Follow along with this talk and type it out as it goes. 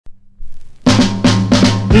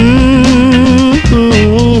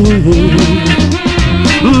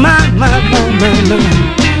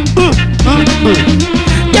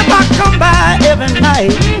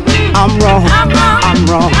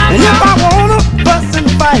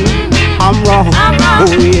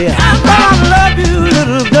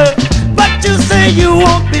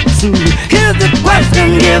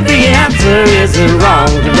question, give the answer. Is it wrong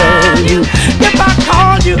to love you? If I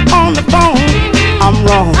call you on the phone, I'm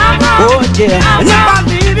wrong. Oh yeah. And if I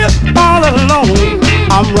leave you all alone,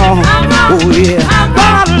 I'm wrong. Oh yeah.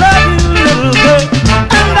 But I love you, little girl,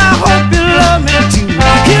 and I hope you love me too.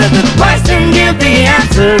 Here's the question, give the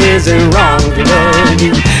answer. Is it wrong to love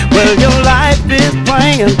you? Well, your life is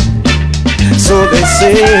playing, so they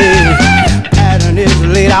say. Pattern is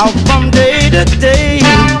laid out from day to day.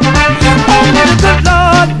 Only the good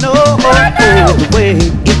Lord knows the way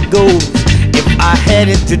it goes. If I had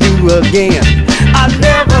it to do again, I'd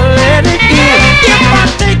never let it in. If I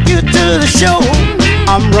take you to the show,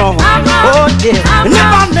 I'm wrong. Oh yeah. And if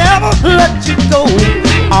I never let you go,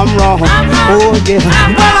 I'm wrong. Oh yeah.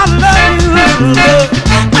 But I love you, little girl,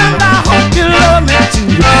 and I hope you love me too.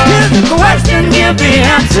 Here's the question, give the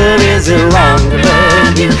answer. Is it wrong to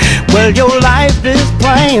love you? Well, your life is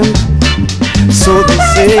playing, so they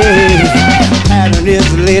say. Pattern is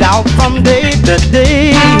laid out from day to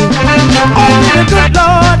day. Only the good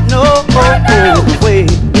Lord knows the way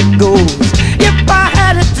it goes. If I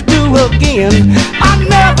had it to do again, I'd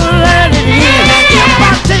never let it in. If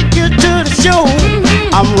I take you to the show,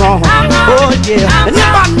 I'm wrong. Oh yeah. And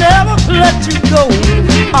if I never let you go,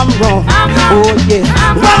 I'm wrong. Oh yeah.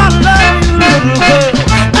 But I love you, little girl,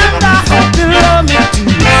 and I hope you love me too.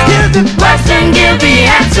 Here's the question, give the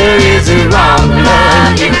answer. Is it wrong to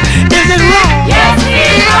love you?